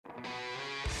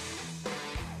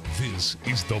This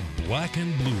is the Black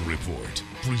and Blue Report,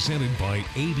 presented by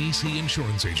ABC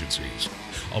Insurance Agencies.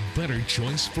 A better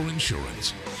choice for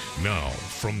insurance. Now,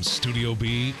 from Studio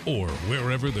B or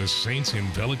wherever the Saints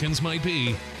and Pelicans might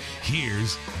be,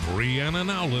 here's Brianna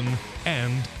Nowlin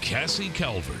and Cassie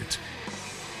Calvert.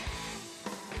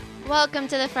 Welcome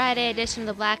to the Friday edition of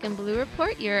the Black and Blue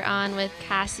Report. You're on with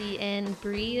Cassie and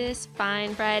Bree this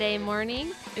fine Friday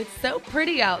morning. It's so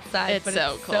pretty outside, It's but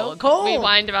so it's cold. so cold. We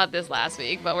whined about this last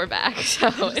week, but we're back. So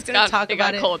it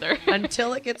got colder.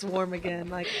 Until it gets warm again.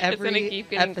 Like every gonna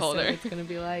keep getting episode, colder. It's going to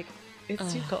be like,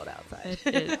 it's too cold outside.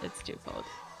 It's too cold.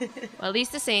 Well, at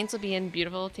least the Saints will be in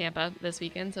beautiful Tampa this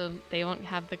weekend, so they won't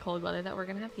have the cold weather that we're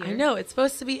going to have here. I know. It's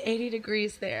supposed to be 80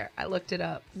 degrees there. I looked it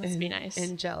up. Must be nice.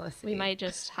 In jealousy. We might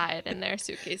just hide in their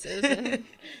suitcases and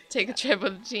take a trip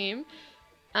with the team.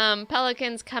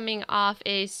 Pelicans coming off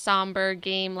a somber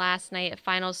game last night.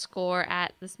 Final score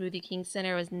at the Smoothie King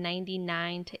Center was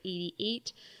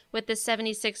 99-88, with the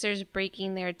 76ers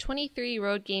breaking their 23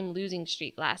 road game losing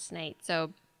streak last night.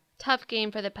 So, tough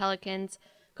game for the Pelicans.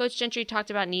 Coach Gentry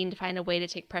talked about needing to find a way to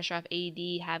take pressure off AD,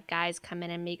 have guys come in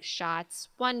and make shots.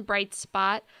 One bright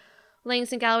spot,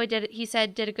 Langston Galloway did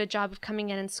a good job of coming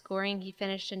in and scoring. He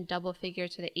finished in double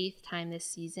figures for the 8th time this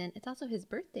season. It's also his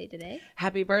birthday today.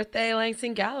 Happy birthday,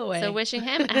 Langston Galloway. So wishing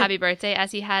him a happy birthday,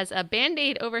 as he has a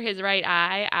Band-Aid over his right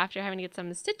eye after having to get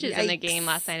some stitches in the game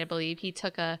last night, I believe. He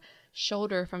took a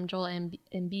shoulder from Joel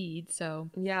Embiid. So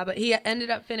yeah, but he ended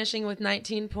up finishing with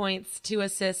 19 points, 2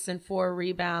 assists, and 4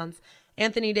 rebounds.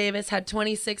 Anthony Davis had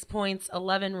 26 points,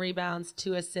 11 rebounds,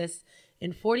 2 assists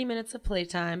in 40 minutes of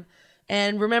playtime.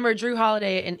 And remember, Drew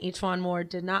Holiday and E'Twaun Moore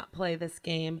did not play this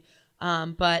game.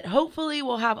 But hopefully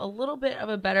we'll have a little bit of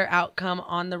a better outcome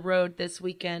on the road this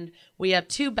weekend. We have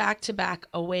 2 back-to-back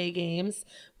away games.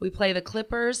 We play the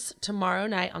Clippers tomorrow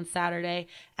night on Saturday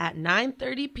at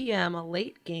 9:30 p.m., a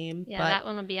late game. Yeah, that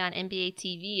one will be on NBA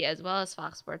TV as well as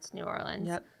Fox Sports New Orleans.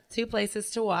 Yep. 2 places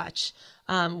to watch.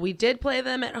 We did play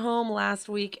them at home last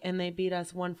week, and they beat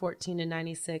us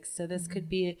 114-96. So this could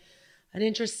be an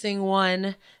interesting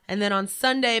one. And then on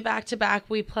Sunday, back-to-back,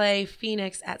 we play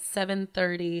Phoenix at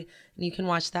 7:30, and you can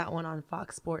watch that one on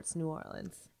Fox Sports New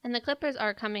Orleans. And the Clippers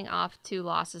are coming off 2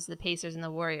 losses to the Pacers and the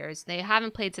Warriors. They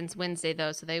haven't played since Wednesday,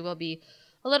 though, so they will be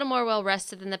a little more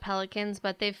well-rested than the Pelicans,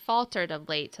 but they've faltered of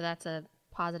late, so that's a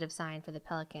positive sign for the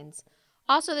Pelicans.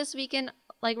 Also this weekend,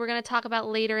 like we're going to talk about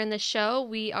later in the show,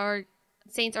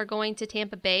 Saints are going to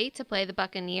Tampa Bay to play the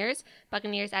Buccaneers.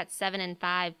 Buccaneers at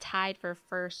 7-5, tied for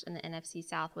first in the NFC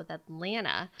South with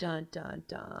Atlanta. Dun, dun,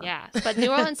 dun. Yeah, but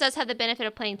New Orleans does have the benefit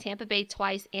of playing Tampa Bay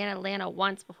twice and Atlanta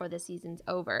once before the season's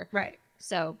over. Right.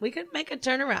 So we could make a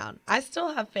turnaround. I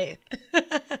still have faith.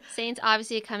 Saints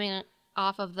obviously coming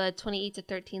off of the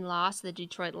 28-13 loss to the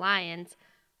Detroit Lions.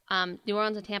 New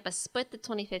Orleans and Tampa split the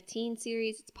 2015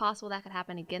 series. It's possible that could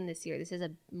happen again this year. This is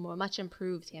a much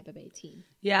improved Tampa Bay team.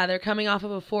 Yeah, they're coming off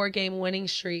of a 4-game winning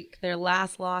streak. Their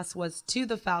last loss was to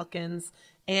the Falcons,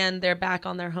 and they're back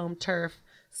on their home turf.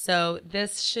 So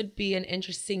this should be an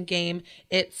interesting game.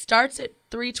 It starts at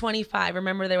 3:25.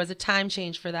 Remember, there was a time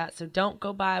change for that, so don't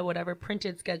go by whatever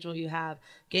printed schedule you have.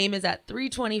 Game is at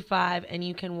 3:25, and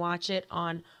you can watch it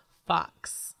on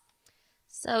Fox.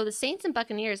 So the Saints and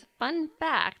Buccaneers, fun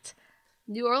fact,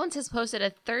 New Orleans has posted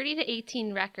a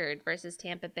 30-18 record versus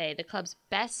Tampa Bay, the club's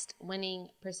best winning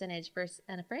percentage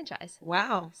in a franchise.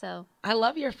 Wow. So I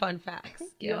love your fun facts.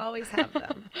 Thank You you. always have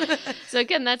them. So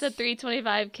again, that's a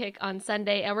 3:25 kick on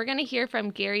Sunday. And we're going to hear from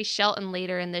Gary Shelton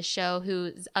later in the show,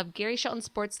 who's of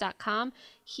GarySheltonSports.com.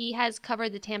 He has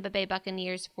covered the Tampa Bay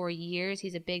Buccaneers for years.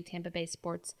 He's a big Tampa Bay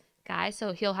sports guy,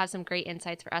 so he'll have some great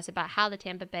insights for us about how the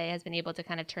Tampa Bay has been able to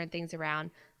kind of turn things around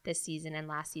this season and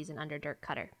last season under Dirk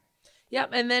Cutter.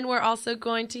 Yep, and then we're also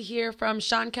going to hear from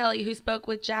Sean Kelly, who spoke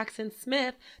with Jackson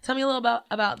Smith. Tell me a little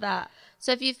about that.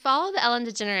 So if you follow the Ellen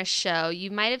DeGeneres show,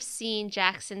 you might have seen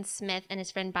Jackson Smith and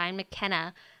his friend Brian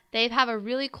McKenna. They have a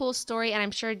really cool story, and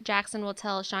I'm sure Jackson will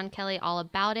tell Sean Kelly all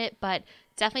about it, but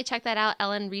definitely check that out.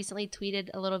 Ellen recently tweeted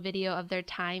a little video of their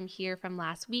time here from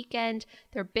last weekend.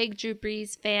 They're big Drew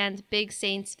Brees fans, big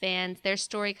Saints fans. Their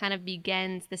story kind of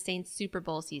begins the Saints Super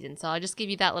Bowl season. So I'll just give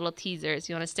you that little teaser if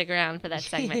you want to stick around for that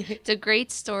segment. It's a great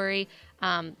story.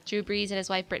 Drew Brees and his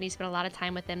wife Brittany spent a lot of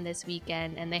time with them this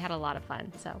weekend, and they had a lot of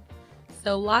fun.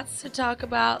 So lots to talk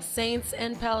about. Saints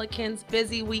and Pelicans,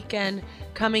 busy weekend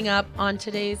coming up on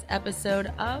today's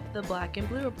episode of the Black and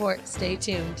Blue Report. Stay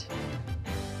tuned.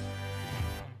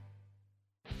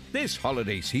 This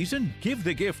holiday season, give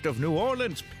the gift of New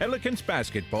Orleans Pelicans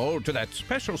basketball to that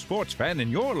special sports fan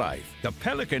in your life. The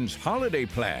Pelicans Holiday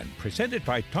Plan, presented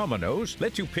by Domino's,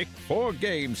 lets you pick 4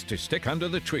 games to stick under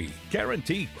the tree.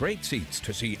 Guarantee great seats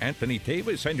to see Anthony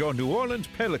Davis and your New Orleans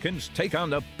Pelicans take on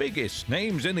the biggest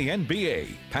names in the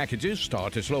NBA. Packages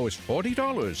start as low as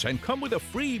 $40 and come with a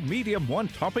free medium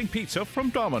one-topping pizza from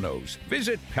Domino's.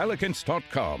 Visit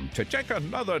Pelicans.com to check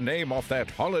another name off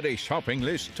that holiday shopping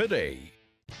list today.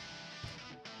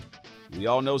 We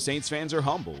all know Saints fans are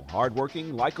humble,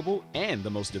 hardworking, likable, and the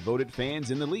most devoted fans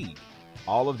in the league.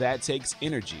 All of that takes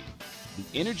energy.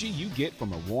 The energy you get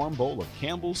from a warm bowl of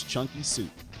Campbell's Chunky Soup.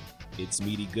 Its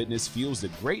meaty goodness fuels the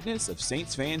greatness of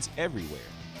Saints fans everywhere.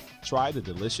 Try the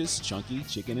delicious Chunky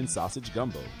Chicken and Sausage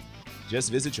Gumbo.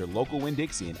 Just visit your local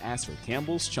Winn-Dixie and ask for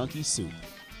Campbell's Chunky Soup,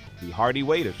 the hearty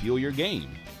way to fuel your game,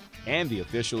 and the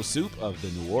official soup of the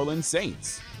New Orleans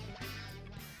Saints.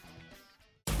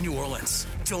 New Orleans.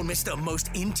 Don't miss the most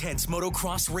intense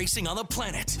motocross racing on the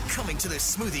planet. Coming to the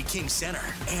Smoothie King Center.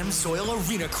 Amsoil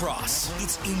Arena Cross.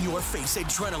 It's in-your-face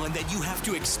adrenaline that you have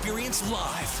to experience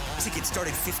live. Tickets start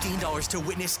at $15 to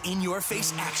witness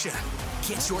in-your-face action.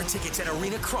 Get your tickets at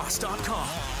arenacross.com.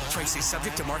 Price is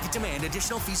subject to market demand.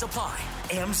 Additional fees apply.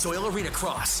 Amsoil Arena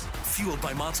Cross. Fueled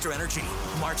by Monster Energy.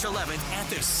 March 11th at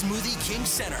the Smoothie King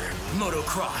Center.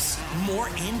 Motocross. More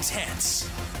intense.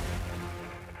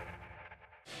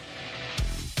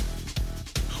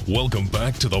 Welcome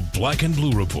back to the Black and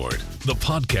Blue Report, the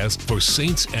podcast for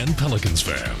Saints and Pelicans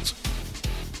fans.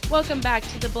 Welcome back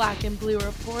to the Black and Blue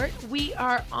Report. We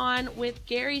are on with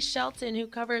Gary Shelton, who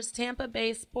covers Tampa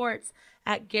Bay sports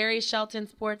at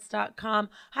GarySheltonSports.com.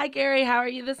 Hi, Gary. How are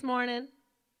you this morning?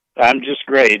 I'm just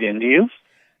great. And you?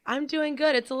 I'm doing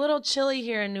good. It's a little chilly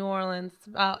here in New Orleans,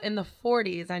 in the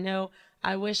 40s.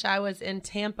 I wish I was in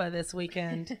Tampa this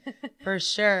weekend, for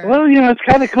sure. Well, it's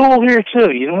kind of cool here too.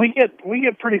 We get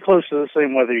pretty close to the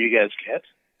same weather you guys get.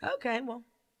 Okay, well,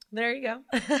 there you go.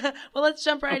 Well, let's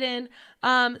jump right in.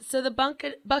 So the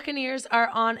Buccaneers are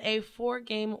on a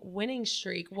 4-game winning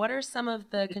streak. What are some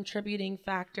of the contributing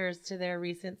factors to their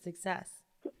recent success?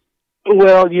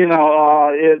 Well,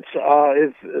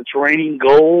 it's raining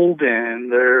gold,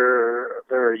 and there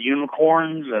are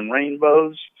unicorns and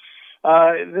rainbows.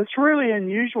 That's really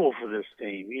unusual for this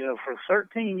team. For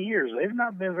 13 years, they've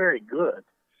not been very good.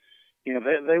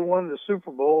 They won the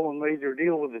Super Bowl and made their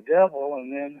deal with the devil,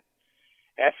 and then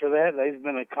after that, they've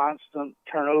been a constant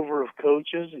turnover of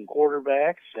coaches and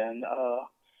quarterbacks and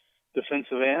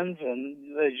defensive ends,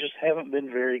 and they just haven't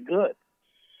been very good.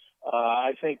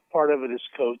 I think part of it is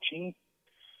coaching.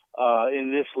 In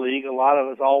this league, a lot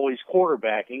of it's always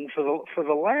quarterbacking. For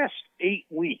the last 8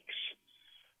 weeks,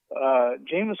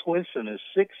 Jameis Winston is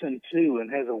 6-2 and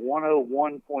has a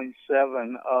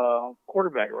 101.7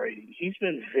 quarterback rating. He's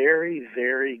been very,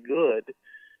 very good,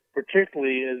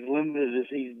 particularly as limited as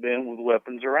he's been with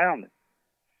weapons around him.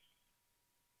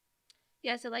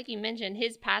 Yeah, so like you mentioned,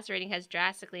 his pass rating has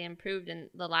drastically improved in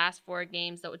the last 4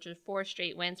 games, which are 4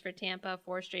 straight wins for Tampa,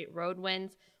 4 straight road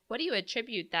wins. What do you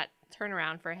attribute that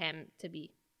turnaround for him to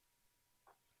be?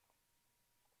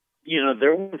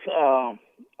 There was,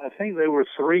 I think they were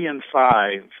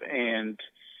 3-5, and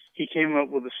he came up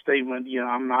with a statement,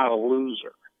 I'm not a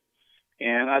loser.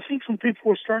 And I think some people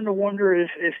were starting to wonder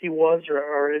if he was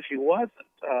or if he wasn't.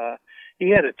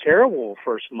 He had a terrible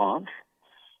first month.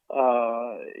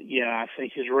 I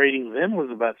think his rating then was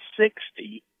about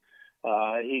 60.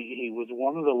 He was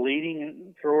one of the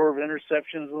leading thrower of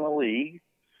interceptions in the league.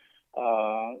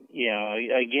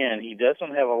 Again, he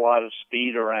doesn't have a lot of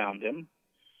speed around him.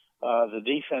 The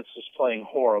defense is playing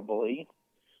horribly.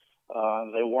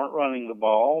 They weren't running the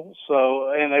ball,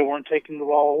 and they weren't taking the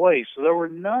ball away. So there were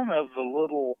none of the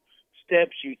little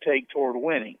steps you take toward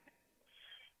winning.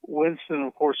 Winston,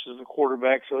 of course, is the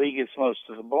quarterback, so he gets most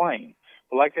of the blame.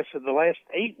 But like I said, the last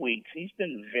 8 weeks, he's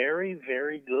been very,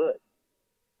 very good.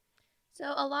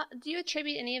 So do you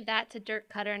attribute any of that to Dirk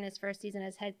Cutter in his first season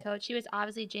as head coach? He was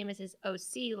obviously Jameis's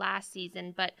OC last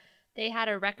season, but they had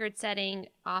a record-setting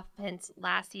offense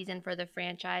last season for the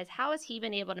franchise. How has he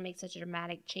been able to make such a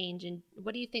dramatic change, and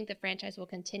what do you think the franchise will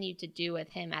continue to do with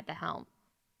him at the helm?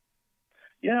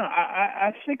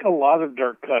 I think a lot of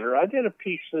Dirk Cutter. I did a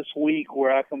piece this week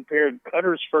where I compared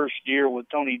Cutter's first year with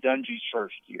Tony Dungy's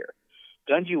first year.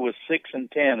 Dungy was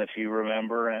 6-10, if you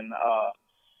remember, and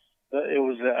it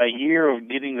was a year of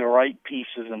getting the right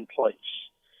pieces in place.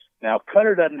 Now,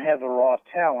 Cutter doesn't have the raw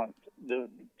talent,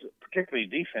 particularly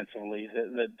defensively,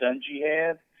 that Dungy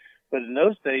had. But in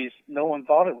those days, no one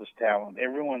thought it was talent.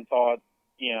 Everyone thought,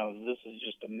 this is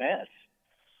just a mess.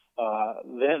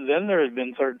 Then there had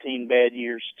been 13 bad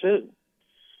years, too.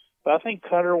 But I think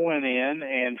Cutter went in,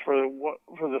 and for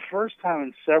the first time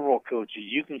in several coaches,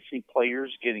 you can see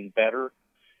players getting better,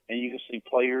 and you can see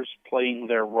players playing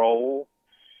their role,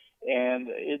 and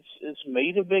it's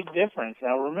made a big difference.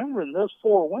 Now, remember, in those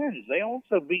 4 wins, they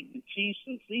also beat the Chiefs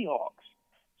and Seahawks,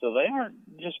 so they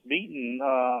aren't just beating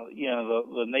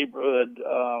the neighborhood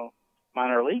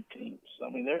minor league teams. I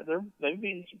mean, they've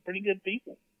beaten some pretty good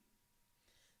people.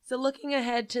 So looking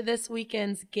ahead to this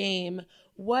weekend's game,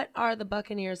 what are the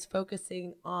Buccaneers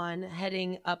focusing on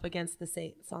heading up against the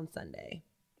Saints on Sunday?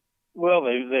 Well,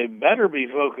 they better be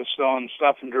focused on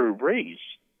stopping Drew Brees.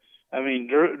 I mean,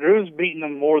 Drew's beaten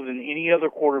them more than any other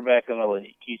quarterback in the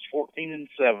league. He's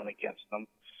 14-7 against them.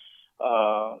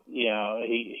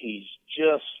 He's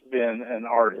just been an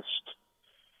artist.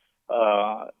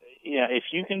 If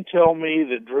you can tell me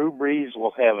that Drew Brees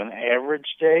will have an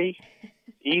average day,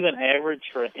 even average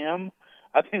for him,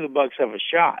 I think the Bucs have a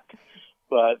shot.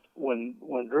 But when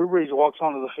Drew Brees walks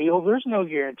onto the field, there's no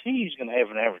guarantee he's going to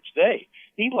have an average day.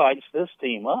 He lights this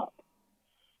team up.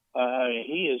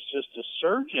 He is just a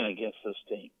surgeon against this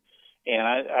team, and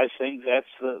I think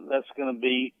that's going to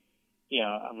be,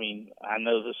 I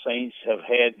know the Saints have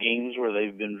had games where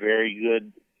they've been very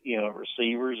good,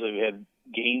 receivers. They've had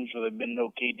games where they've been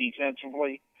okay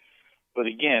defensively, but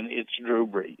again, it's Drew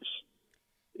Brees.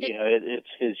 It's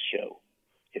his show.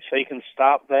 If they can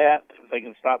stop that, if they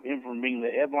can stop him from being the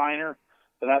headliner,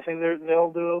 then I think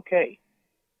they'll do okay.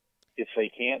 If they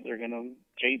can't, they're going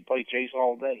to play chase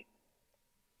all day.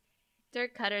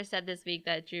 Dirk Cutter said this week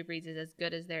that Drew Brees is as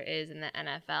good as there is in the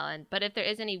NFL. But if there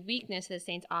is any weakness to the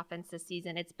Saints offense this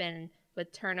season, it's been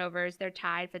with turnovers. They're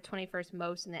tied for 21st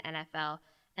most in the NFL,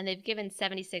 and they've given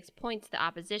 76 points to the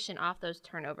opposition off those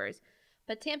turnovers.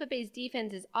 But Tampa Bay's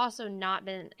defense has also not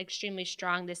been extremely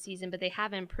strong this season, but they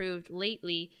have improved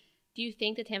lately. Do you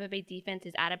think the Tampa Bay defense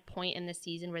is at a point in the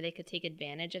season where they could take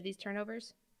advantage of these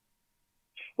turnovers?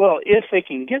 Well, if they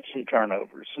can get some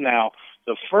turnovers. Now,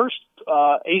 the first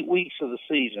 8 weeks of the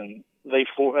season, they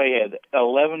had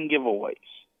 11 takeaways.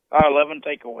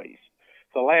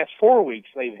 The last 4 weeks,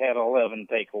 they've had 11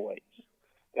 takeaways.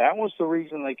 That was the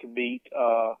reason they could beat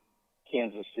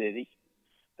Kansas City.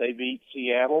 They beat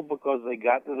Seattle because they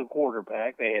got to the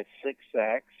quarterback. They had 6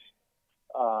 sacks.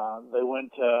 They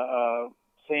went to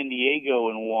San Diego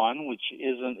and won, which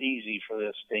isn't easy for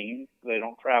this team. They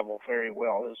don't travel very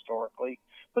well historically,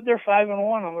 but they're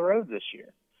 5-1 on the road this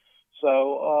year.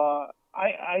 So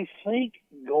I think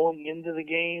going into the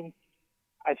game,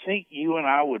 I think you and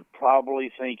I would probably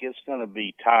think it's going to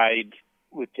be tied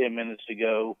with 10 minutes to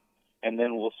go, and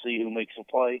then we'll see who makes a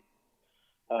play,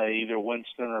 either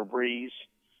Winston or Brees.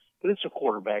 But it's a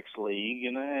quarterback's league,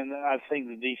 and I think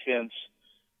the defense,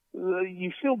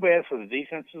 you feel bad for the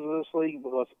defenses of this league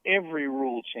because every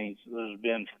rule change that there's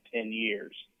been for 10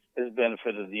 years has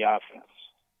benefited the offense.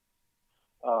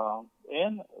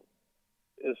 And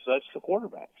as such, the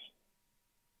quarterbacks.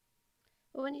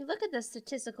 Well, when you look at the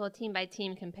statistical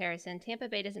team-by-team comparison, Tampa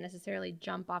Bay doesn't necessarily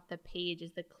jump off the page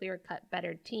as the clear-cut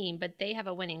better team, but they have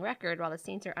a winning record while the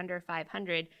Saints are under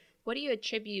 500. What do you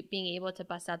attribute being able to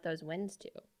bust out those wins to?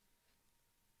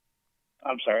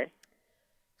 I'm sorry?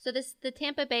 So the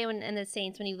Tampa Bay and the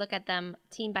Saints, when you look at them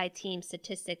team by team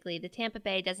statistically, the Tampa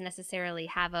Bay doesn't necessarily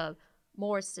have a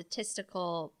more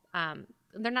statistical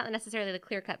they're not necessarily the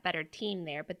clear-cut better team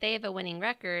there, but they have a winning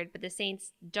record, but the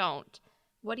Saints don't.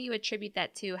 What do you attribute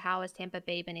that to? How has Tampa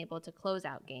Bay been able to close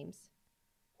out games?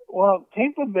 Well,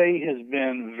 Tampa Bay has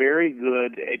been very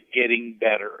good at getting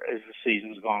better as the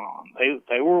season's gone on.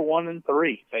 They were 1-3.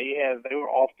 They were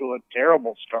off to a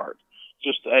terrible start.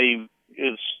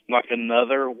 It's like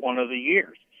another one of the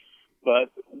years.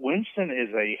 But Winston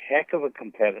is a heck of a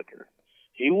competitor.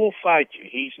 He will fight you.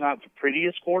 He's not the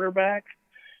prettiest quarterback.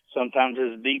 Sometimes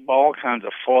his deep ball kind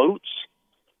of floats.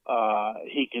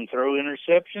 He can throw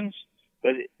interceptions,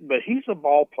 but he's a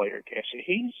ball player, Cassie.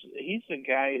 He's a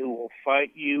guy who will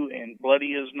fight you and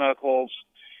bloody his knuckles,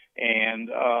 and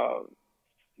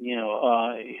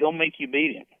he'll make you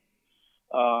beat him.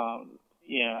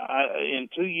 In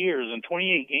 2 years, in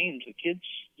 28 games,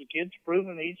 the kid's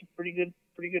proven he's a pretty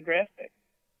good draft pick.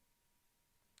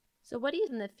 So what do you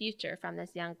see in the future from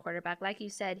this young quarterback? Like you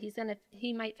said,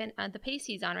 he might the pace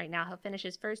he's on right now. He'll finish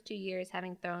his first 2 years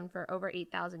having thrown for over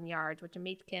 8,000 yards, which will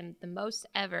make him the most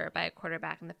ever by a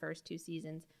quarterback in the first 2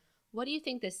 seasons. What do you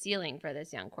think the ceiling for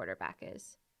this young quarterback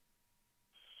is?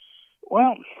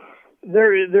 Well,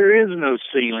 there is no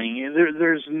ceiling.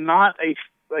 There's not a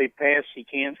pass he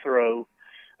can't throw.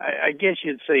 I guess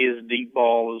you'd say his deep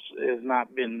ball has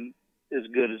not been as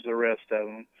good as the rest of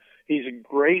them. He's a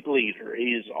great leader.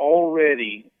 He is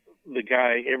already the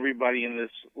guy everybody in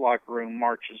this locker room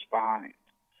marches behind.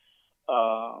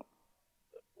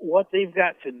 what they've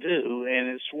got to do, and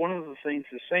it's one of the things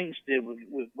the Saints did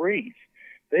with Brees,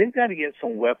 they've got to get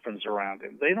some weapons around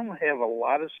him. They don't have a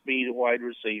lot of speed at wide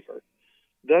receiver.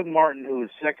 Doug Martin, who was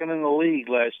second in the league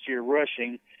last year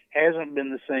rushing, hasn't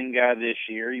been the same guy this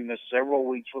year. He missed several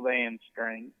weeks with a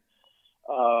hamstring.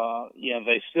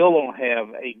 They still don't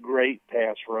have a great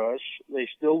pass rush. They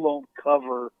still don't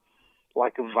cover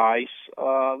like a vice.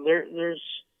 There's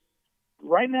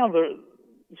right now,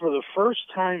 for the first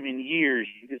time in years,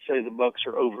 you could say the Bucs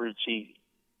are overachieving.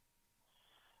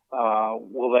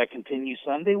 Will that continue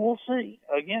Sunday? We'll see.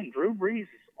 Again, Drew Brees is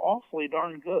awfully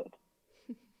darn good.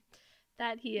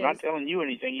 That he is. I'm not telling you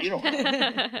anything you don't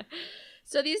know.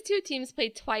 So these two teams play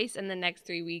twice in the next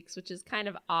 3 weeks, which is kind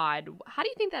of odd. How do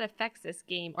you think that affects this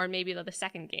game, or maybe the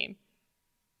second game?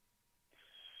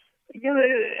 Again,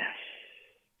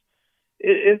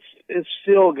 it's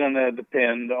still going to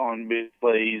depend on big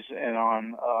plays and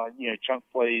on chunk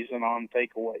plays and on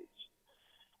takeaways.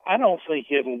 I don't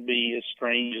think it'll be as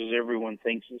strange as everyone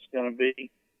thinks it's going to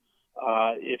be.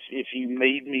 If you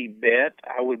made me bet,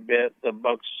 I would bet the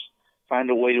Bucs find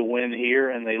a way to win here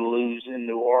and they lose in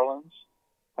New Orleans.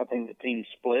 I think the team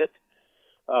split,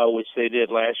 which they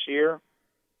did last year.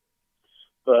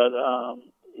 But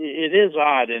it is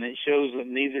odd, and it shows that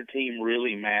neither team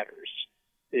really matters.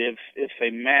 If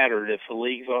they mattered, if the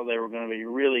league thought they were going to be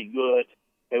really good,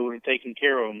 they would have taken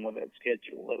care of them with that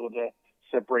schedule. They would have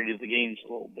separated the games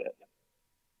a little bit.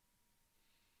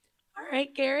 All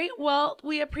right, Gary. Well,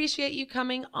 we appreciate you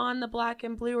coming on the Black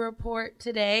and Blue Report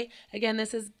today. Again,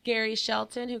 this is Gary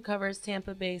Shelton, who covers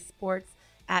Tampa Bay sports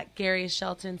at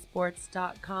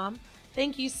GarySheltonSports.com.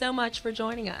 Thank you so much for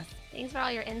joining us. Thanks for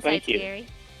all your insights, Gary.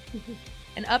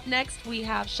 And up next, we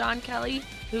have Sean Kelly,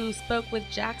 who spoke with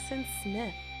Jackson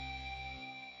Smith.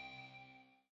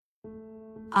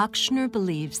 Ochsner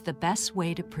believes the best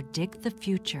way to predict the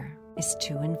future is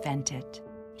to invent it.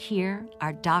 Here,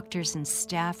 our doctors and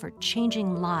staff are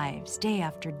changing lives day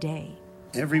after day.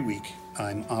 Every week,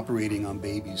 I'm operating on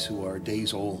babies who are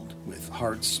days old with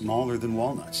hearts smaller than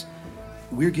walnuts.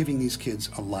 We're giving these kids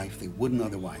a life they wouldn't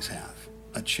otherwise have,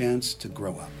 a chance to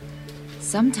grow up.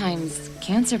 Sometimes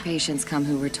cancer patients come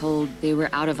who were told they were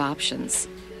out of options.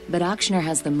 But Ochsner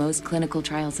has the most clinical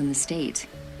trials in the state.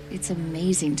 It's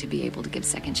amazing to be able to give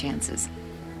second chances.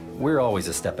 We're always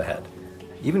a step ahead,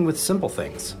 even with simple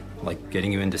things, like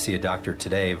getting you in to see a doctor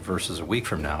today versus a week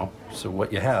from now, so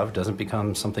what you have doesn't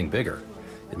become something bigger.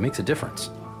 It makes a difference.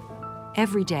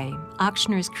 Every day,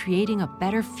 Ochsner is creating a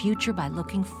better future by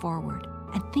looking forward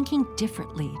and thinking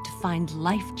differently to find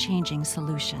life-changing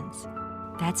solutions.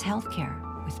 That's healthcare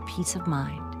with peace of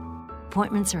mind.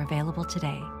 Appointments are available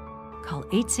today. Call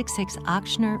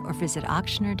 866-OCHSNER or visit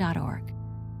ochsner.org.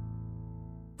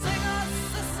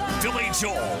 Billy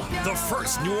Joel, the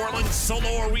first New Orleans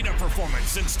solo arena performance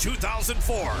since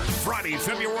 2004. Friday,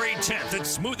 February 10th at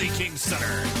Smoothie King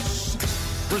Center.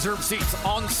 Reserve seats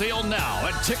on sale now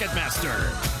at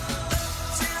Ticketmaster.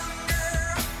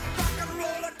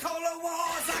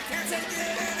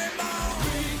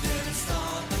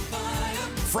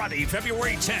 Friday,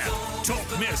 February 10th.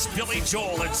 Don't miss Billy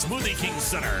Joel at Smoothie King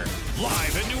Center,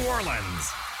 live in New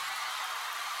Orleans.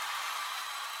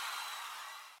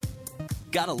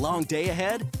 Got a long day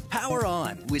ahead? Power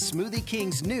on with Smoothie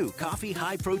King's new Coffee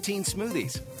High Protein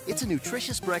Smoothies. It's a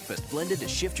nutritious breakfast blended to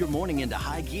shift your morning into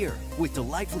high gear with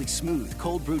delightfully smooth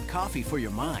cold brewed coffee for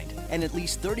your mind and at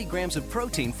least 30 grams of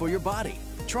protein for your body.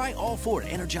 Try all 4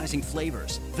 energizing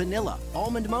flavors: vanilla,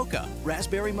 almond mocha,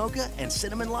 raspberry mocha, and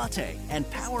cinnamon latte, and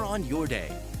power on your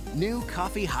day. New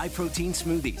Coffee High Protein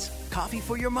Smoothies. Coffee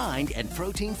for your mind and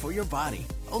protein for your body.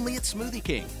 Only at Smoothie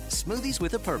King. Smoothies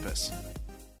with a purpose.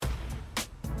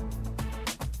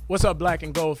 What's up, Black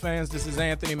and Gold fans? This is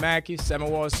Anthony Mackie, Seven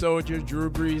Wall Soldier, Drew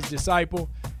Brees' disciple.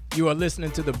 You are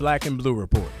listening to the Black and Blue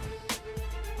Report.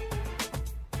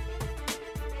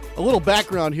 A little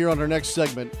background here on our next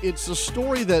segment. It's a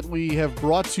story that we have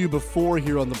brought to you before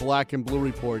here on the Black and Blue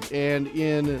Report. And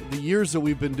in the years that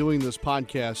we've been doing this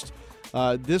podcast,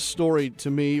 this story to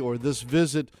me, or this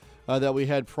visit that we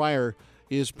had prior,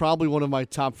 is probably one of my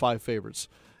top 5 favorites.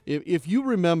 If you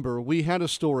remember, we had a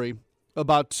story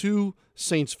about 2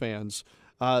 Saints fans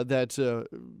that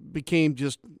became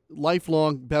just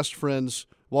lifelong best friends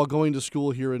while going to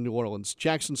school here in New Orleans,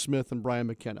 Jackson Smith and Brian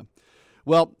McKenna.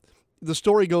 Well, the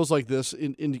story goes like this,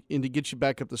 in to get you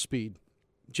back up to speed.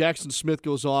 Jackson Smith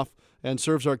goes off and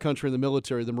serves our country in the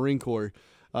military, the Marine Corps,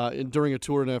 during a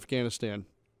tour in Afghanistan.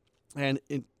 And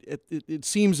it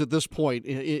seems at this point,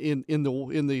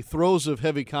 in the throes of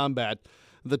heavy combat,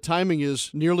 the timing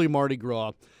is nearly Mardi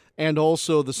Gras, and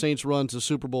also the Saints run to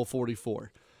Super Bowl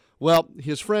 44. Well,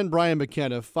 his friend Brian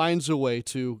McKenna finds a way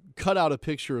to cut out a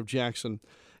picture of Jackson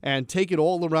and take it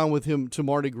all around with him to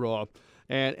Mardi Gras.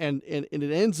 And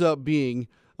it ends up being,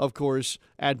 of course,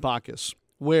 at Bacchus,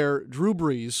 where Drew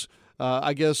Brees,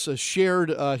 I guess a shared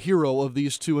hero of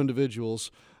these two individuals,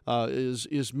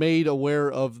 is made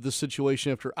aware of the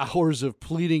situation after hours of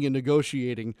pleading and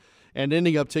negotiating, and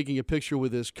ending up taking a picture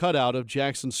with his cutout of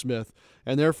Jackson Smith,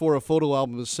 and therefore a photo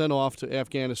album is sent off to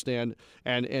Afghanistan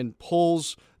and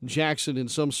pulls Jackson in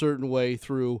some certain way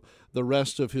through the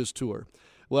rest of his tour.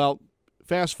 Well,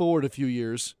 fast forward a few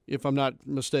years, if I'm not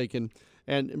mistaken,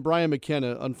 and Brian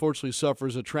McKenna unfortunately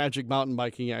suffers a tragic mountain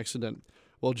biking accident.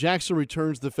 Well, Jackson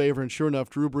returns the favor, and sure enough,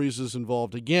 Drew Brees is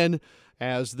involved again,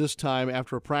 as this time,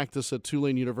 after a practice at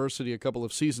Tulane University a couple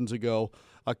of seasons ago,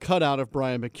 a cutout of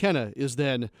Brian McKenna is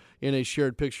then in a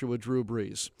shared picture with Drew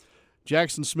Brees.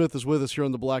 Jackson Smith is with us here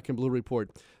on the Black and Blue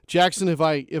Report. Jackson, have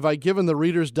I given the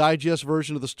Reader's Digest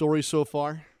version of the story so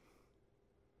far?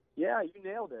 Yeah, you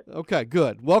nailed it. Okay,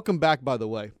 good. Welcome back, by the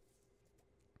way.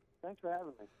 Thanks for having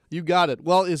me. You got it.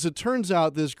 Well, as it turns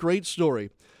out, this great story,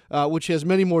 which has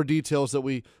many more details that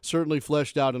we certainly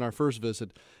fleshed out in our first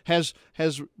visit, has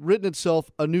written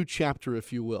itself a new chapter,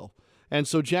 if you will. And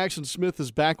so Jackson Smith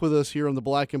is back with us here on the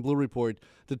Black and Blue Report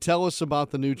to tell us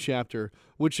about the new chapter,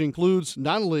 which includes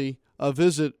not only a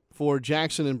visit for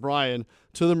Jackson and Brian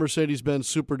to the Mercedes-Benz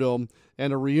Superdome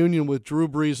and a reunion with Drew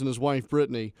Brees and his wife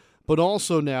Brittany, but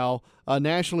also now a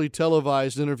nationally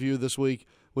televised interview this week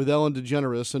with Ellen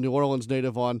DeGeneres, a New Orleans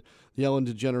native, on the Ellen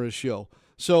DeGeneres Show.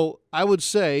 So I would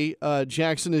say,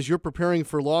 Jackson, as you're preparing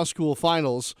for law school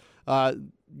finals,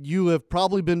 you have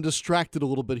probably been distracted a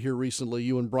little bit here recently,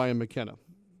 you and Brian McKenna.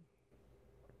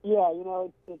 Yeah,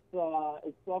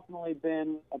 it's definitely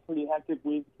been a pretty hectic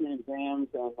week between exams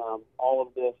and all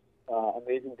of this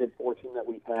amazing good fortune that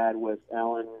we've had with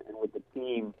Ellen and with the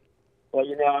team. But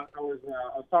I was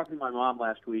talking to my mom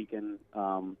last week, and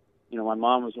my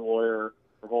mom was a lawyer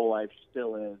her whole life, she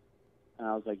still is. And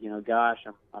I was like, gosh,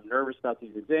 I'm nervous about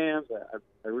these exams. I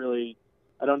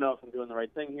don't know if I'm doing the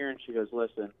right thing here. And she goes,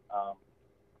 listen,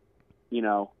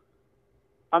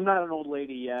 I'm not an old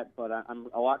lady yet, but I'm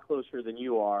a lot closer than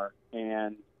you are.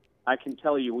 And I can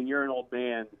tell you, when you're an old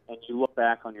man and you look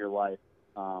back on your life,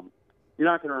 you're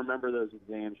not going to remember those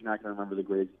exams. You're not going to remember the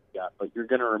grades you got, but you're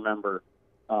going to remember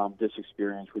this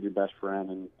experience with your best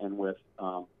friend and with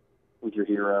your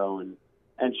hero.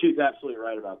 And she's absolutely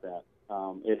right about that.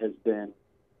 It has been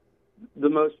the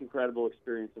most incredible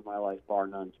experience of my life, bar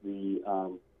none, to be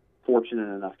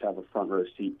fortunate enough to have a front row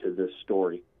seat to this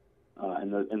story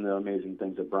and the amazing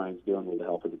things that Brian's doing with the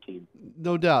help of the team.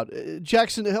 No doubt.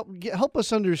 Jackson, help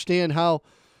us understand how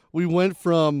we went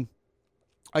from,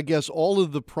 I guess, all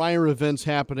of the prior events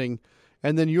happening,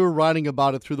 and then you were writing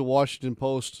about it through the Washington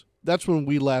Post. That's when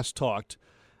we last talked.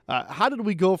 How did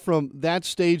we go from that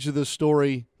stage of the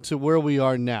story to where we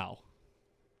are now?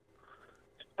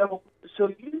 So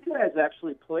you guys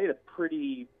actually played a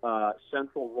pretty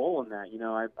central role in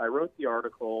that. I wrote the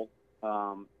article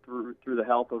through the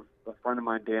help of a friend of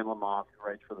mine, Dan Lamothe, who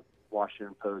writes for the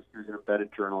Washington Post. He's an embedded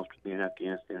journalist in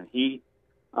Afghanistan. He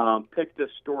picked this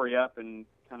story up and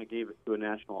kind of gave it to a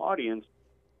national audience,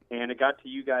 and it got to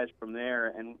you guys from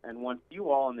there. And once you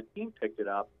all on the team picked it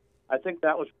up, I think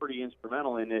that was pretty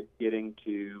instrumental in it getting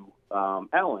to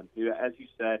Ellen, who, as you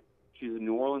said, she's a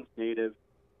New Orleans native.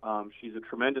 She's a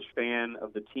tremendous fan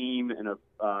of the team and of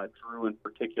Drew in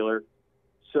particular.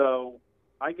 So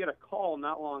I get a call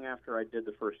not long after I did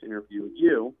the first interview with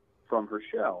you from her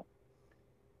show.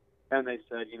 And they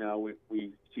said,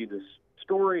 we see this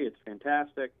story, it's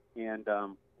fantastic, and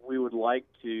we'd like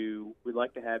to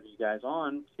have you guys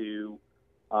on to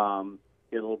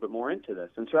get a little bit more into this.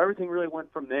 And so everything really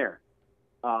went from there.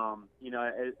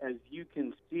 As you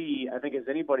can see, I think as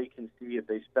anybody can see if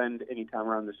they spend any time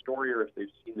around the story or if they've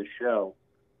seen the show,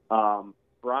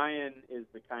 Brian is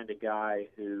the kind of guy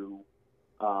who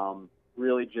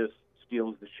really just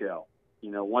steals the show.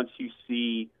 Once you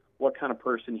see what kind of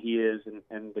person he is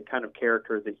and the kind of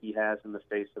character that he has in the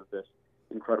face of this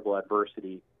incredible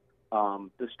adversity,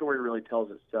 the story really tells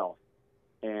itself.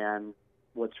 And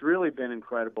what's really been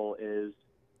incredible is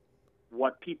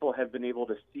what people have been able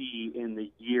to see in the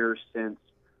years since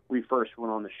we first went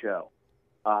on the show.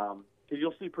 Because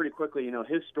you'll see pretty quickly,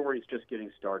 his story is just getting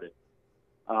started.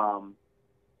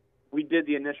 We did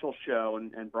the initial show,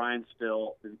 and Brian's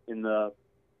still in the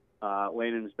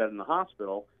laying in his bed in the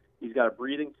hospital. He's got a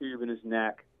breathing tube in his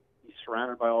neck. He's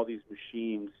surrounded by all these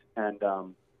machines. And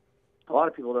a lot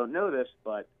of people don't know this,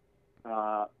 but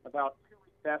about 2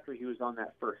 weeks after he was on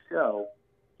that first show,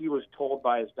 he was told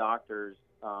by his doctors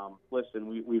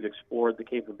listen, we've explored the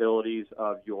capabilities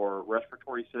of your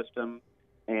respiratory system,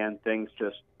 and things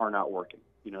just are not working.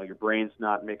 Your brain's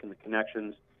not making the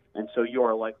connections, and so you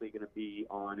are likely going to be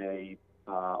on a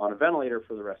ventilator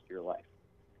for the rest of your life.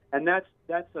 And that's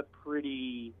a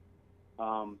pretty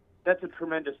that's a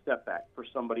tremendous step back for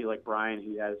somebody like Brian,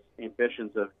 who has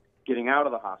ambitions of getting out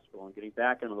of the hospital and getting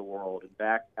back into the world and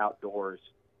back outdoors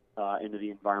into the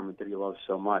environment that he loves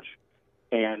so much.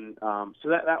 And so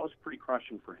that was pretty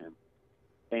crushing for him.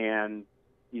 And,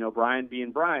 Brian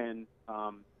being Brian,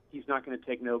 he's not going to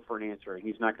take no for an answer.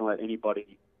 He's not going to let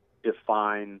anybody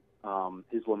define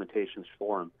his limitations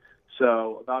for him.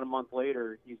 So about a month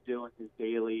later, he's doing his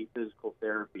daily physical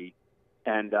therapy,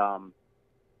 and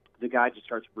the guy just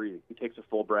starts breathing. He takes a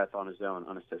full breath on his own,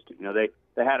 unassisted.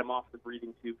 They had him off the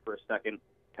breathing tube for a second,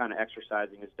 kind of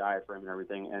exercising his diaphragm and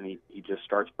everything, and he just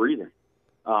starts breathing.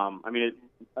 A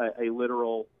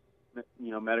literal,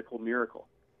 medical miracle.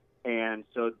 And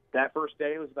so that first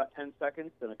day was about 10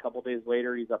 seconds, and a couple days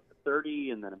later he's up to 30,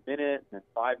 and then a minute, and then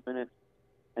 5 minutes.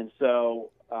 And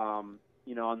so, on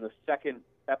the second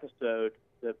episode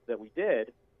that we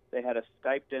did, they had us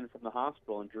Skyped in from the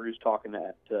hospital, and Brian's talking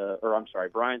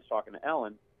to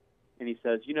Ellen, and he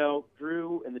says,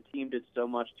 Drew and the team did so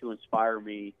much to inspire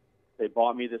me. They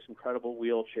bought me this incredible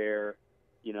wheelchair.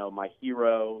 My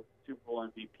hero, Super Bowl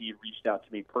MVP, reached out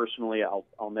to me personally.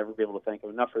 I'll never be able to thank him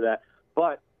enough for that.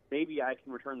 But maybe I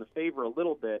can return the favor a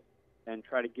little bit and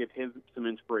try to give him some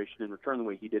inspiration in return the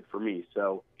way he did for me.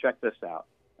 So check this out.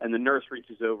 And the nurse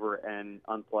reaches over and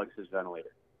unplugs his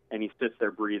ventilator. And he sits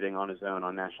there breathing on his own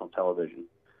on national television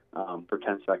for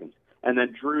 10 seconds. And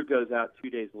then Drew goes out 2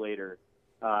 days later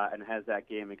and has that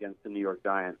game against the New York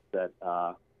Giants that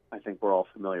I think we're all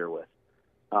familiar with.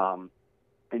 And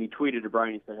he tweeted to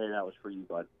Brian, he said, "Hey, that was for you,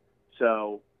 bud."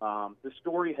 So the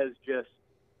story has just,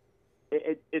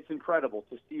 it's incredible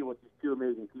to see what these two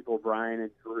amazing people, Brian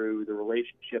and Drew, the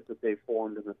relationship that they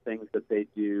formed and the things that they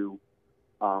do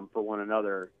for one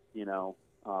another.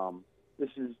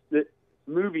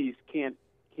 Movies can't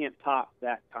top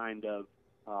that kind of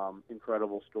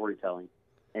incredible storytelling.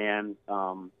 And,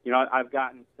 I've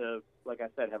gotten to, like I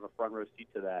said, have a front row seat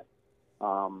to that.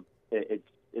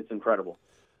 It's incredible.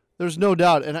 There's no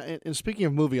doubt. And speaking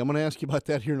of movie, I'm going to ask you about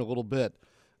that here in a little bit.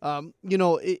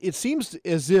 It seems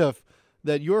as if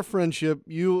that your friendship,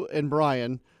 you and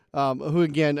Brian, who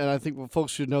again, and I think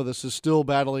folks should know this, is still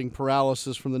battling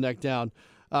paralysis from the neck down.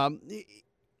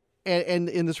 And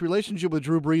in this relationship with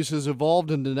Drew Brees has evolved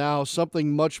into now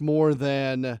something much more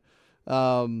than,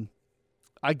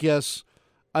 I guess,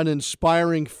 an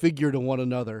inspiring figure to one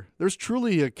another. There's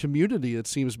truly a community, it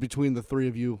seems, between the three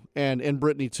of you and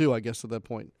Brittany too, I guess, at that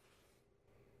point.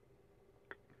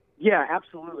 Yeah,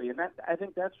 absolutely. And I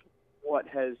think that's what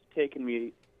has taken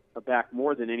me aback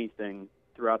more than anything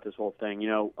throughout this whole thing.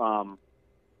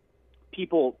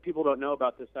 People don't know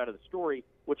about this side of the story,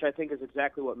 which I think is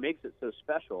exactly what makes it so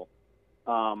special.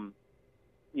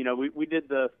 We did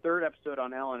the third episode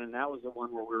on Ellen, and that was the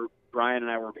one where Brian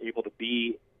and I were able to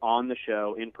be on the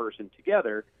show in person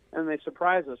together, and they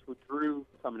surprised us with Drew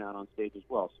coming out on stage as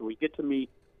well. So we get to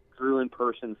meet Drew in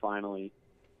person finally,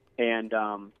 and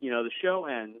the show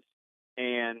ends,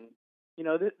 and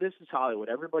this is Hollywood.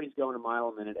 Everybody's going a mile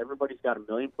a minute. Everybody's got a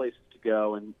million places to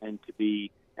go and to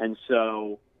be, and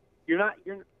so you're not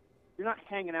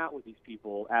hanging out with these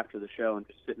people after the show and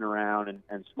just sitting around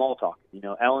and small talking.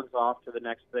 Ellen's off to the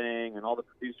next thing, and all the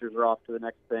producers are off to the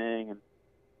next thing,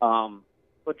 and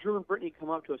but Drew and Brittany come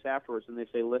up to us afterwards and they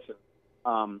say, "Listen,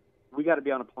 we got to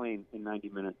be on a plane in 90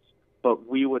 minutes, but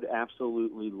we would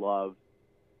absolutely love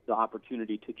the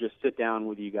opportunity to just sit down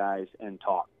with you guys and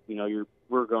talk.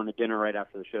 We're going to dinner right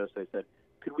after the show." So they said,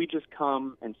 "Could we just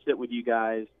come and sit with you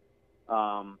guys,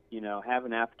 have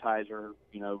an appetizer,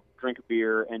 drink a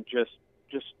beer, and just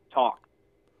talk?"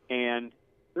 And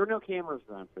there are no cameras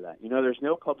around for that. There's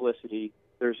no publicity.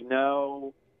 There's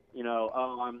no,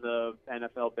 I'm the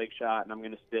NFL big shot and I'm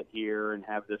going to sit here and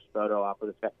have this photo op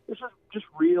with this guy. This is just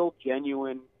real,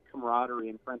 genuine camaraderie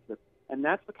and friendship. And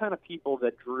that's the kind of people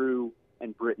that Drew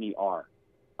and Brittany are.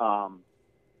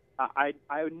 I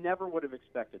never would have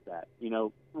expected that.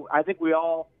 I think we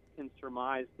all can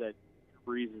surmise that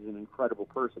Brees is an incredible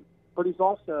person, but he's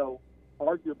also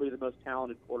arguably the most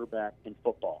talented quarterback in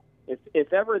football.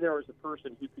 If ever there was a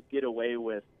person who could get away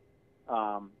with,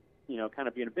 kind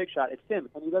of being a big shot, it's him,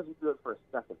 and he doesn't do it for a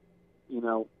second.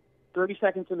 30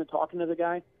 seconds into talking to the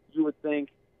guy, you would think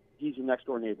he's your next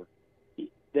door neighbor.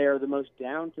 They're the most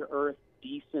down-to-earth,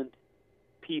 decent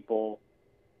people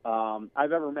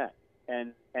I've ever met,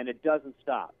 and it doesn't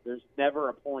stop. There's never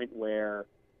a point where,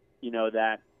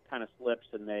 that kind of slips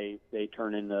and they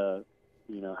turn into,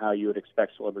 how you would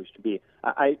expect celebrities to be.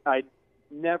 I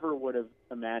never would have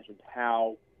imagined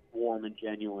how warm and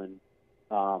genuine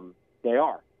they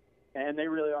are, and they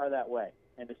really are that way.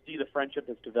 And to see the friendship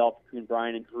that's developed between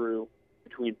Brian and Drew,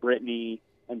 between Brittany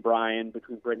and Brian,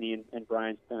 between Brittany and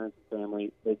Brian's parents and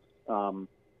family, it's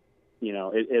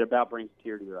it about brings a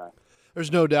tear to your eye.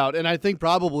 There's no doubt, and I think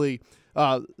probably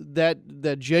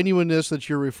that genuineness that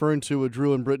you're referring to with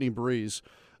Drew and Brittany Breeze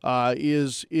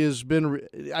is been.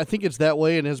 I think it's that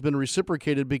way and has been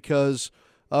reciprocated because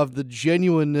of the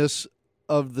genuineness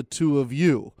of the two of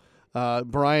you,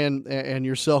 Brian and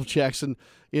yourself, Jackson,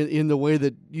 in the way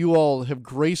that you all have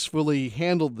gracefully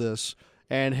handled this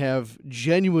and have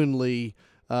genuinely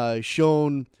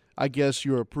shown, I guess,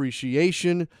 your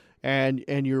appreciation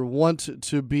and your want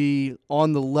to be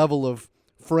on the level of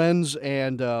friends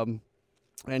and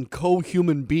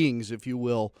co-human beings, if you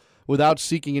will, without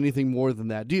seeking anything more than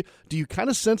that. Do you kind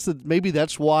of sense that maybe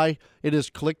that's why it has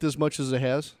clicked as much as it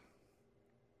has?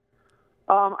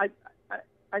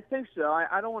 I think so.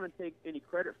 I don't want to take any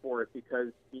credit for it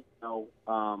because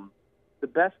the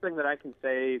best thing that I can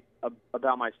say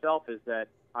about myself is that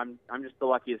I'm just the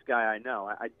luckiest guy I know.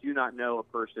 I do not know a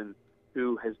person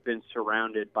who has been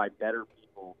surrounded by better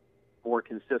people more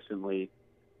consistently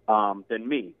than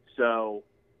me. So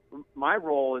my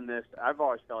role in this, I've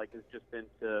always felt like, has just been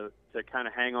to kind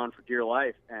of hang on for dear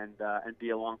life and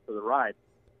be along for the ride.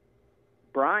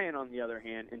 Brian, on the other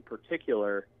hand, in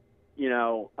particular, we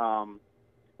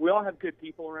all have good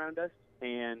people around us,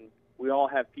 and we all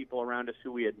have people around us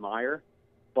who we admire,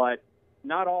 but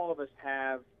not all of us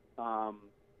have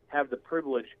the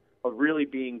privilege of really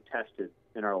being tested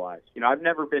in our lives. I've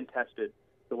never been tested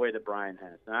the way that Brian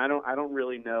has, and I don't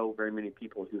really know very many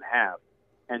people who have.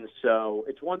 And so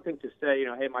it's one thing to say,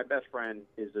 hey, my best friend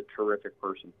is a terrific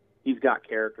person. He's got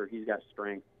character, he's got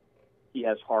strength, he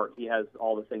has heart, he has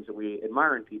all the things that we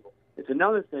admire in people. It's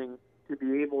another thing to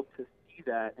be able to see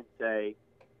that and say,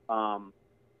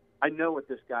 I know what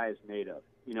this guy is made of.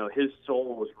 His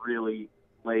soul was really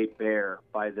laid bare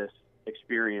by this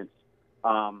experience,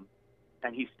 and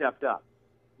he stepped up.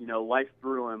 Life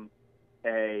threw him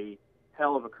a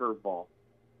hell of a curveball,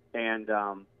 and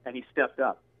he stepped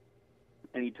up,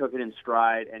 and he took it in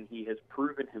stride, and he has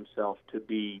proven himself to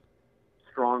be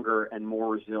stronger and more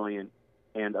resilient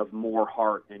and of more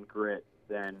heart and grit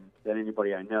than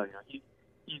anybody I know. He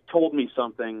told me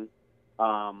something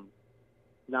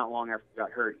not long after he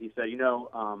got hurt. He said,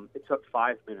 it took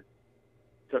 5 minutes.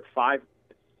 It took 5 minutes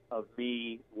of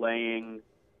me laying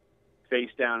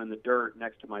face down in the dirt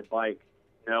next to my bike,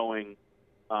 knowing,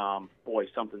 boy,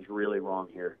 something's really wrong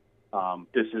here.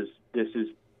 This is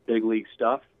big league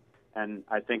stuff, and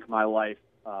I think my life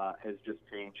has just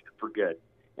changed for good.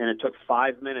 And it took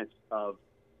 5 minutes of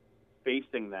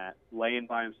facing that, laying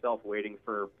by himself, waiting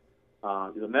for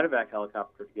the medevac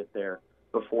helicopter to get there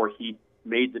before he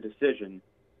made the decision,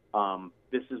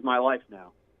 this is my life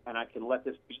now, and I can let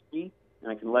this beat me, and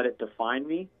I can let it define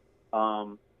me,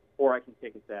 or I can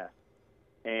take its ass.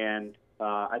 And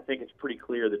I think it's pretty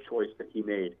clear the choice that he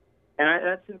made. And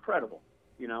that's incredible,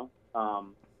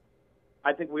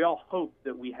 I think we all hope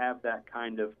that we have that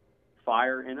kind of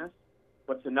fire in us,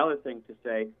 but it's another thing to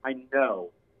say, I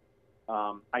know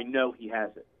he has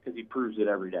it, because he proves it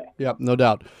every day. Yep, no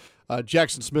doubt.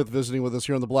 Jackson Smith visiting with us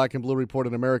here on the Black and Blue Report,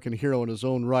 an American hero in his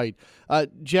own right.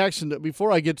 Jackson,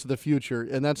 before I get to the future,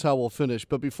 and that's how we'll finish,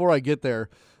 but before I get there,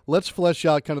 let's flesh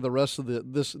out kind of the rest of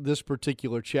this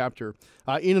particular chapter.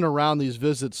 In and around these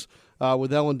visits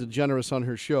with Ellen DeGeneres on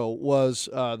her show was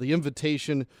the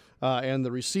invitation and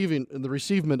the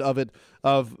receivement of it,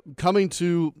 of coming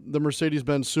to the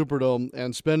Mercedes-Benz Superdome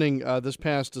and spending this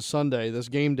past Sunday, this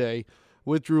game day,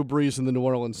 with Drew Brees and the New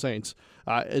Orleans Saints.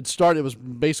 It was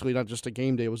basically not just a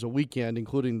game day, it was a weekend,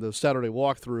 including the Saturday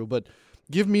walkthrough. But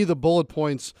give me the bullet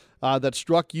points that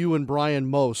struck you and Brian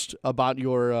most about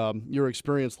your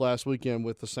experience last weekend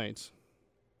with the Saints.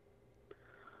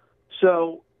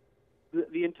 So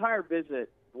the entire visit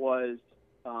was,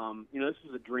 this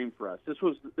was a dream for us. This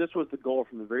was the goal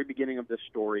from the very beginning of this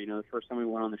story. The first time we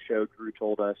went on the show, Drew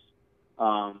told us,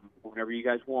 whenever you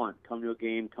guys want, come to a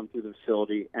game, come through the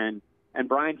facility. And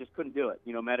Brian just couldn't do it.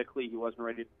 Medically, he wasn't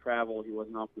ready to travel. He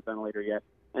wasn't off the ventilator yet.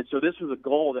 And so this was a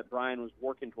goal that Brian was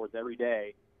working towards every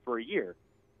day for a year.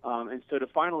 And so to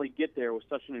finally get there was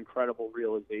such an incredible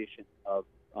realization of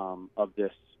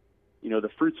this, the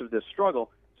fruits of this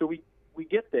struggle. So we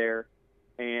get there,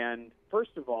 and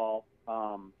first of all,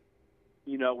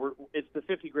 it's the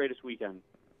 50 greatest weekend,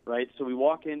 right? So we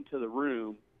walk into the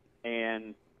room,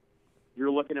 and you're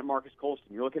looking at Marcus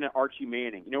Colston. You're looking at Archie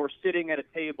Manning. We're sitting at a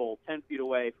table 10 feet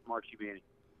away from Archie Manning.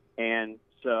 And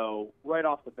so right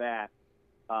off the bat,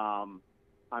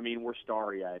 I mean, we're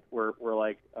starry-eyed. We're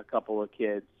like a couple of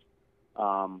kids,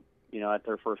 at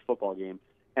their first football game.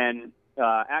 And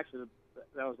actually,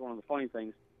 that was one of the funny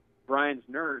things. Brian's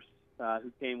nurse,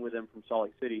 who came with him from Salt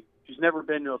Lake City, she's never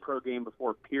been to a pro game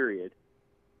before, period.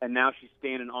 And now she's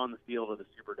standing on the field of the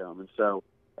Superdome. And so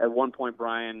at one point,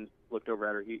 Brian looked over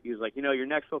at her. He was like, your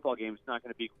next football game is not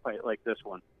going to be quite like this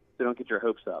one, so don't get your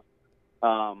hopes up.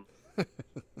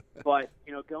 But,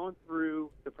 going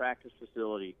through the practice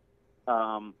facility,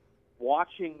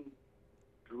 watching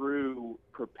Drew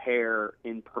prepare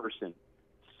in person,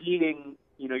 seeing,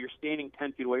 you're standing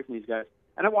 10 feet away from these guys.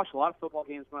 And I've watched a lot of football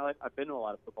games in my life. I've been to a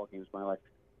lot of football games in my life.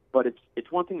 But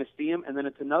it's one thing to see them, and then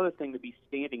it's another thing to be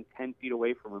standing 10 feet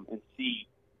away from them and see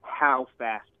how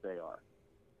fast they are,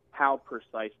 how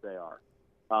precise they are.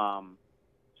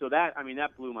 So that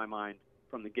blew my mind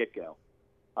from the get-go.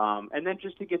 And then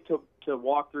just to get to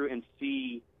walk through and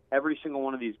see every single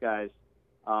one of these guys,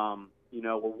 we're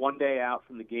one day out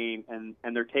from the game,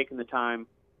 and they're taking the time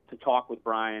to talk with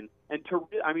Brian and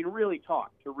really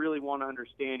talk, to really want to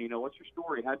understand, what's your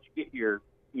story? How'd you get here?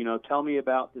 Tell me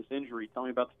about this injury. Tell me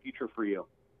about the future for you.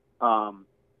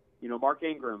 Mark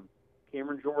Ingram,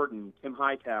 Cameron Jordan, Tim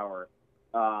Hightower.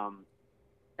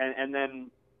 And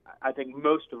then I think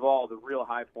most of all, the real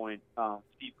high point,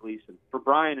 Steve Gleason. For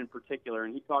Brian in particular,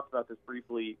 and he talked about this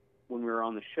briefly when we were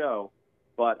on the show,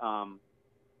 but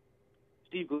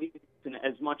Steve Gleason,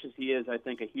 as much as he is, I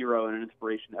think, a hero and an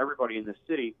inspiration to everybody in this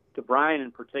city, to Brian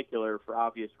in particular, for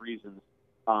obvious reasons,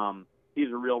 he's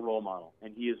a real role model,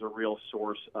 and he is a real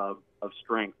source of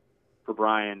strength for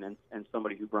Brian and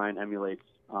somebody who Brian emulates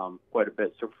quite a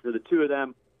bit. So for the two of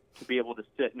them to be able to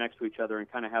sit next to each other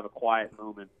and kind of have a quiet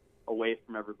moment away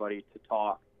from everybody to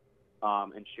talk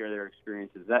and share their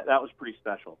experiences, that was pretty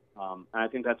special. And I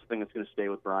think that's the thing that's going to stay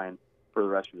with Brian for the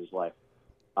rest of his life.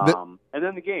 And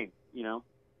then the game,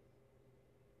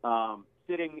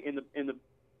 sitting in the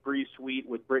Breeze Suite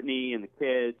with Brittany and the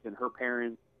kids and her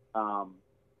parents.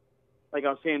 Like I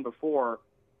was saying before,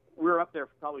 we were up there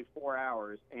for probably 4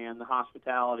 hours, and the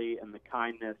hospitality and the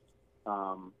kindness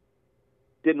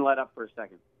didn't let up for a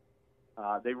second.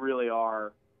 They really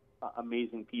are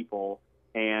amazing people,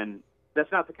 and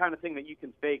that's not the kind of thing that you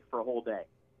can fake for a whole day.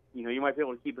 You might be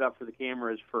able to keep it up for the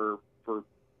cameras for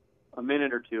a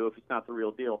minute or two if it's not the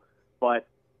real deal, but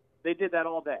they did that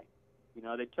all day.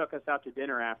 They took us out to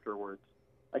dinner afterwards.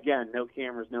 Again, no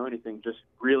cameras, no anything, just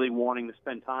really wanting to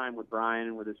spend time with Brian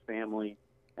and with his family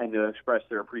and to express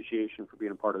their appreciation for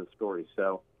being a part of the story.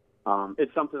 So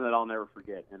it's something that I'll never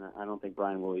forget, and I don't think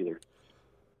Brian will either.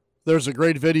 There's a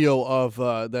great video of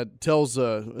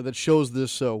that shows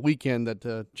this weekend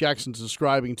that Jackson's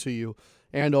describing to you,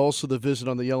 and also the visit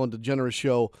on the Ellen DeGeneres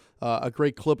show. A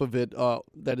great clip of it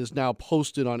that is now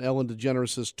posted on Ellen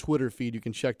DeGeneres' Twitter feed. You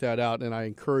can check that out, and I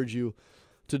encourage you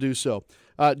to do so.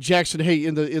 Jackson, hey,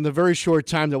 in the very short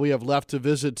time that we have left to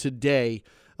visit today,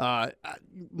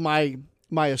 my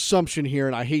assumption here,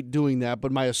 and I hate doing that,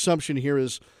 but my assumption here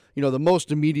is, the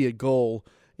most immediate goal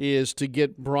is to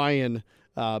get Brian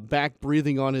back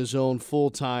breathing on his own full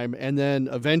time, and then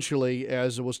eventually,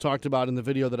 as it was talked about in the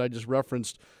video that I just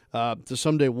referenced, to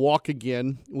someday walk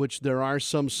again, which there are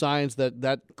some signs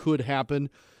that could happen.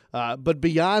 But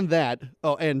beyond that,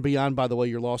 and beyond, by the way,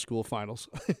 your law school finals,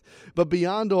 but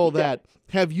beyond all that,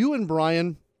 have you and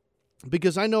Brian,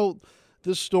 because I know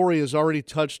this story has already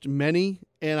touched many,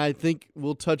 and I think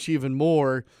will touch even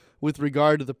more with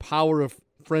regard to the power of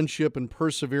friendship and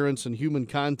perseverance and human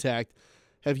contact,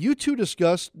 have you two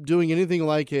discussed doing anything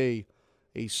like a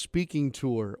speaking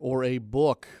tour or a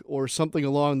book or something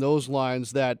along those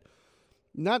lines, that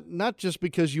not just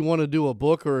because you want to do a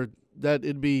book or that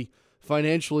it'd be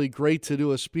financially great to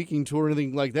do a speaking tour or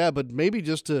anything like that, but maybe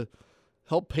just to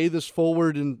help pay this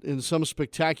forward in some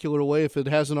spectacular way if it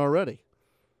hasn't already?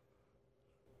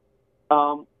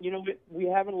 We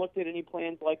haven't looked at any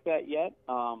plans like that yet.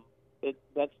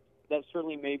 That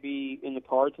certainly may be in the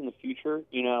cards in the future.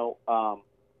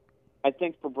 I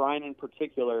think for Brian in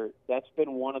particular, that's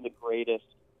been one of the greatest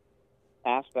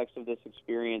aspects of this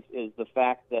experience, is the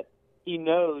fact that he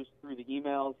knows through the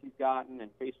emails he's gotten and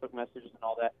Facebook messages and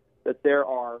all that there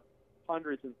are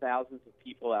hundreds and thousands of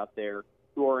people out there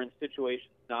who are in situations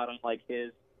not unlike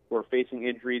his, who are facing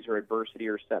injuries or adversity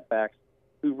or setbacks,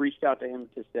 who reached out to him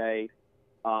to say,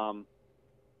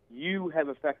 you have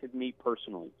affected me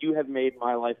personally. You have made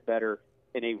my life better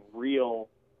in a real,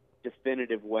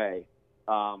 definitive way.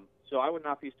 So I would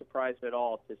not be surprised at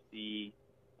all to see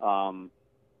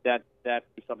that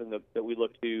be something that we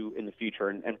look to in the future,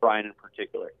 and Brian in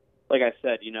particular. Like I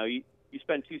said, you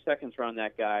spend 2 seconds around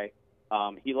that guy,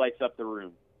 he lights up the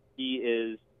room. He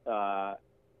is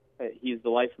He's the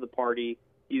life of the party.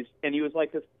 He was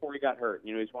like this before he got hurt.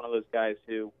 You know, he's one of those guys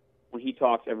who, when he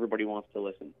talks, everybody wants to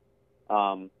listen.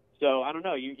 So I don't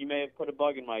know. You may have put a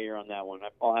bug in my ear on that one.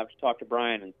 I'll have to talk to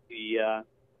Brian and see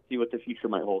what the future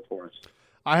might hold for us.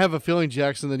 I have a feeling,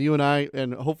 Jackson, that you and I,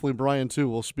 and hopefully Brian too,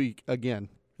 will speak again.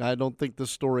 I don't think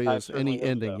this story is any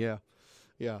ending. So.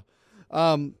 Yeah.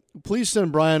 Please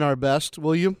send Brian our best,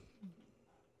 will you?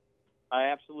 I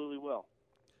absolutely will.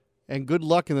 And good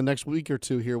luck in the next week or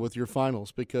two here with your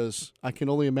finals, because I can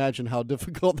only imagine how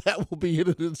difficult that will be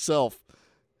in itself.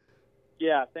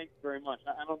 Yeah, thanks very much.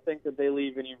 I don't think that they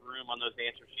leave any room on those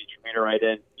answer sheets for me to write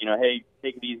in. You know, hey,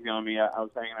 take it easy on me. I was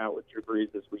hanging out with Drew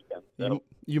Brees this weekend, so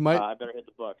you might. I better hit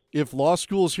the books. If law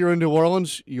school's here in New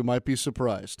Orleans, you might be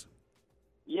surprised.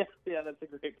 Yeah, that's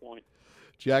a great point.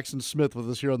 Jackson Smith with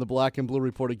us here on the Black and Blue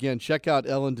Report. Again, check out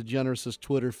Ellen DeGeneres'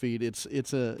 Twitter feed. It's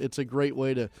a great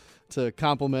way to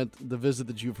compliment the visit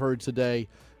that you've heard today.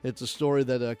 It's a story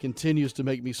that continues to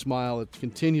make me smile. It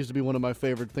continues to be one of my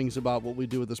favorite things about what we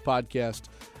do with this podcast.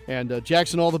 And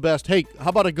Jackson, all the best. Hey, how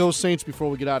about a Go Saints before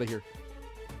we get out of here?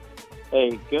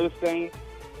 Hey, Go Saints.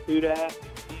 Do that.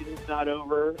 Season's not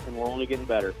over, and we're only getting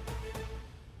better.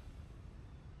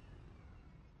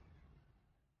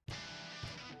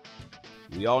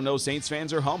 We all know Saints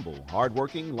fans are humble,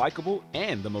 hardworking, likable,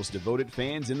 and the most devoted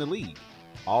fans in the league.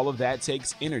 All of that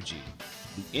takes energy.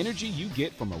 The energy you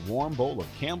get from a warm bowl of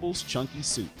Campbell's Chunky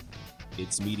Soup.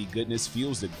 Its meaty goodness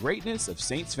fuels the greatness of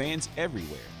Saints fans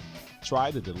everywhere.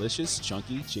 Try the delicious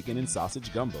Chunky Chicken and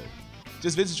Sausage Gumbo.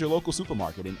 Just visit your local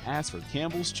supermarket and ask for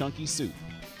Campbell's Chunky Soup,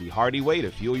 the hearty way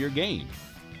to fuel your game,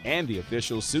 and the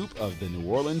official soup of the New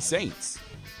Orleans Saints.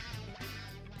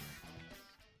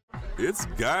 It's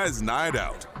Guys Night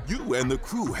Out. You and the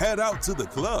crew head out to the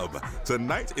club.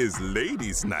 Tonight is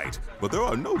ladies' night, but there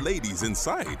are no ladies in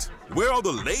sight. Where are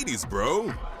the ladies,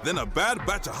 bro? Then a bad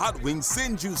batch of hot wings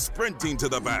sends you sprinting to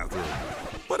the bathroom.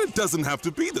 But it doesn't have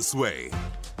to be this way.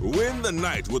 Win the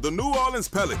night with the New Orleans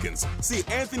Pelicans. See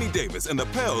Anthony Davis and the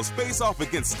Pels face off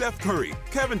against Steph Curry,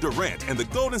 Kevin Durant, and the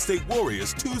Golden State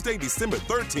Warriors Tuesday, December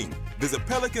 13th. Visit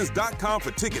Pelicans.com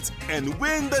for tickets and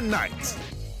win the night.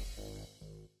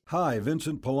 Hi,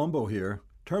 Vincent Palumbo here.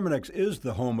 Terminex is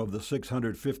the home of the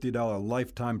 $650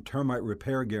 lifetime termite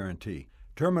repair guarantee.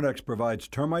 Terminex provides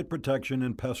termite protection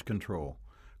and pest control.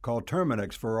 Call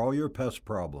Terminex for all your pest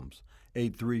problems.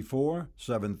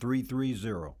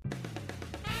 834-7330.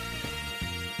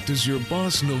 Does your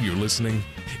boss know you're listening?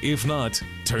 If not,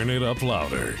 turn it up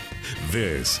louder.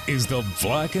 This is the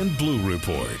Black and Blue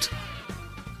Report.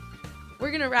 We're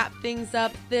going to wrap things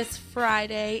up this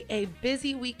Friday. A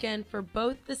busy weekend for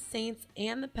both the Saints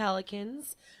and the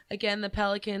Pelicans. Again, the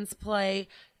Pelicans play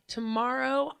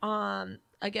tomorrow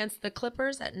against the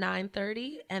Clippers at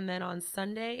 9:30, and then on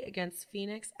Sunday against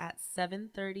Phoenix at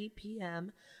 7:30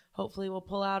 p.m. Hopefully we'll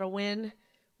pull out a win.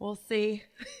 We'll see.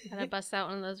 Gotta bust out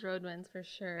one of those road wins for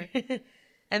sure.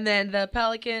 And then the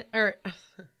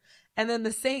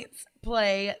Saints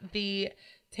play the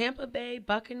Tampa Bay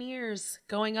Buccaneers,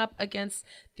 going up against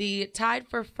the tied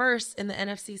for first in the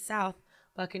NFC South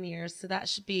Buccaneers. So that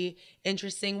should be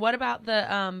interesting. What about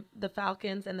the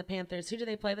Falcons and the Panthers? Who do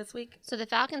they play this week? So the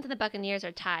Falcons and the Buccaneers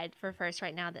are tied for first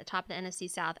right now at the top of the NFC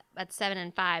South at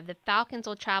 7-5. The Falcons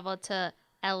will travel to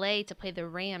LA to play the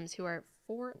Rams, who are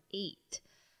 4-8.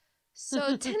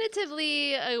 So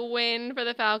tentatively a win for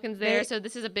the Falcons there. So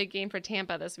this is a big game for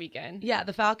Tampa this weekend. Yeah,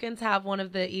 the Falcons have one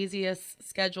of the easiest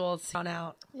schedules on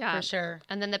out, for sure.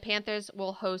 And then the Panthers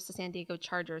will host the San Diego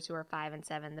Chargers, who are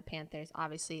 5-7. The Panthers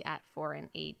obviously at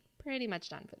 4-8, pretty much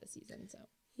done for the season. So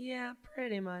yeah,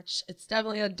 pretty much. It's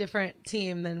definitely a different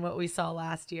team than what we saw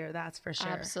last year. That's for sure.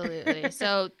 Absolutely.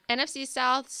 So NFC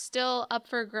South still up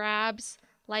for grabs.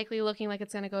 Likely looking like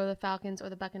it's going to go to the Falcons or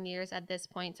the Buccaneers at this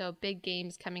point. So big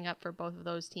games coming up for both of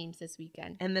those teams this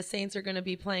weekend. And the Saints are going to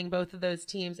be playing both of those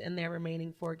teams in their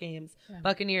remaining 4 games. Yeah.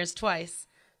 Buccaneers twice.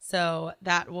 So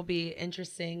that will be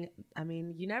interesting. I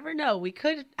mean, you never know. We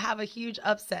could have a huge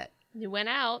upset. You went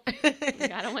out. You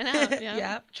got to win out. Yeah.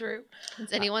 Yeah, true.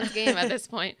 It's anyone's game at this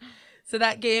point. So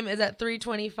that game is at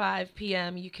 3:25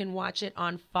 p.m. You can watch it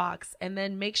on Fox. And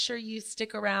then make sure you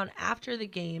stick around after the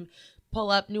game. Pull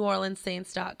up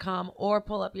NewOrleansSaints.com or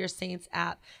pull up your Saints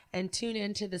app and tune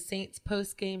in to the Saints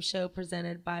post-game show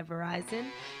presented by Verizon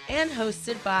and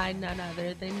hosted by none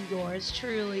other than yours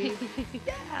truly.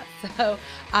 Yeah. So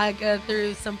I go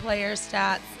through some player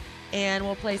stats and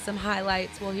we'll play some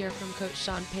highlights. We'll hear from Coach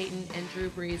Sean Payton and Drew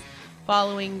Brees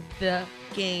following the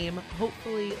game.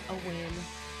 Hopefully a win,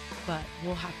 but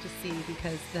we'll have to see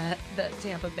because the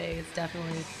Tampa Bay has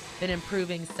definitely been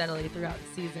improving steadily throughout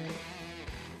the season.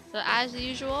 So as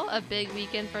usual, a big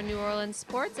weekend for New Orleans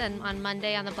sports, and on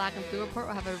Monday on the Black and Blue Report,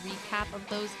 we'll have a recap of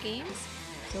those games.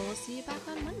 So we'll see you back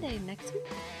on Monday next week.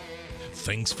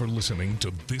 Thanks for listening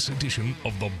to this edition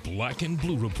of the Black and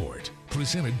Blue Report,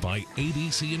 presented by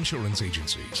ABC Insurance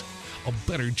Agencies. A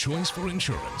better choice for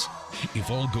insurance. If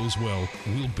all goes well,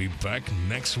 we'll be back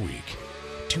next week.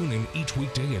 Tune in each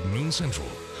weekday at noon Central,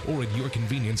 or at your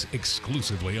convenience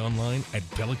exclusively online at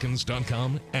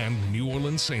Pelicans.com and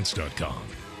NewOrleansSaints.com.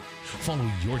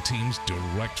 Follow your teams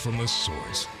direct from the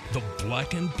source. The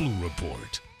Black and Blue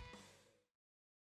Report.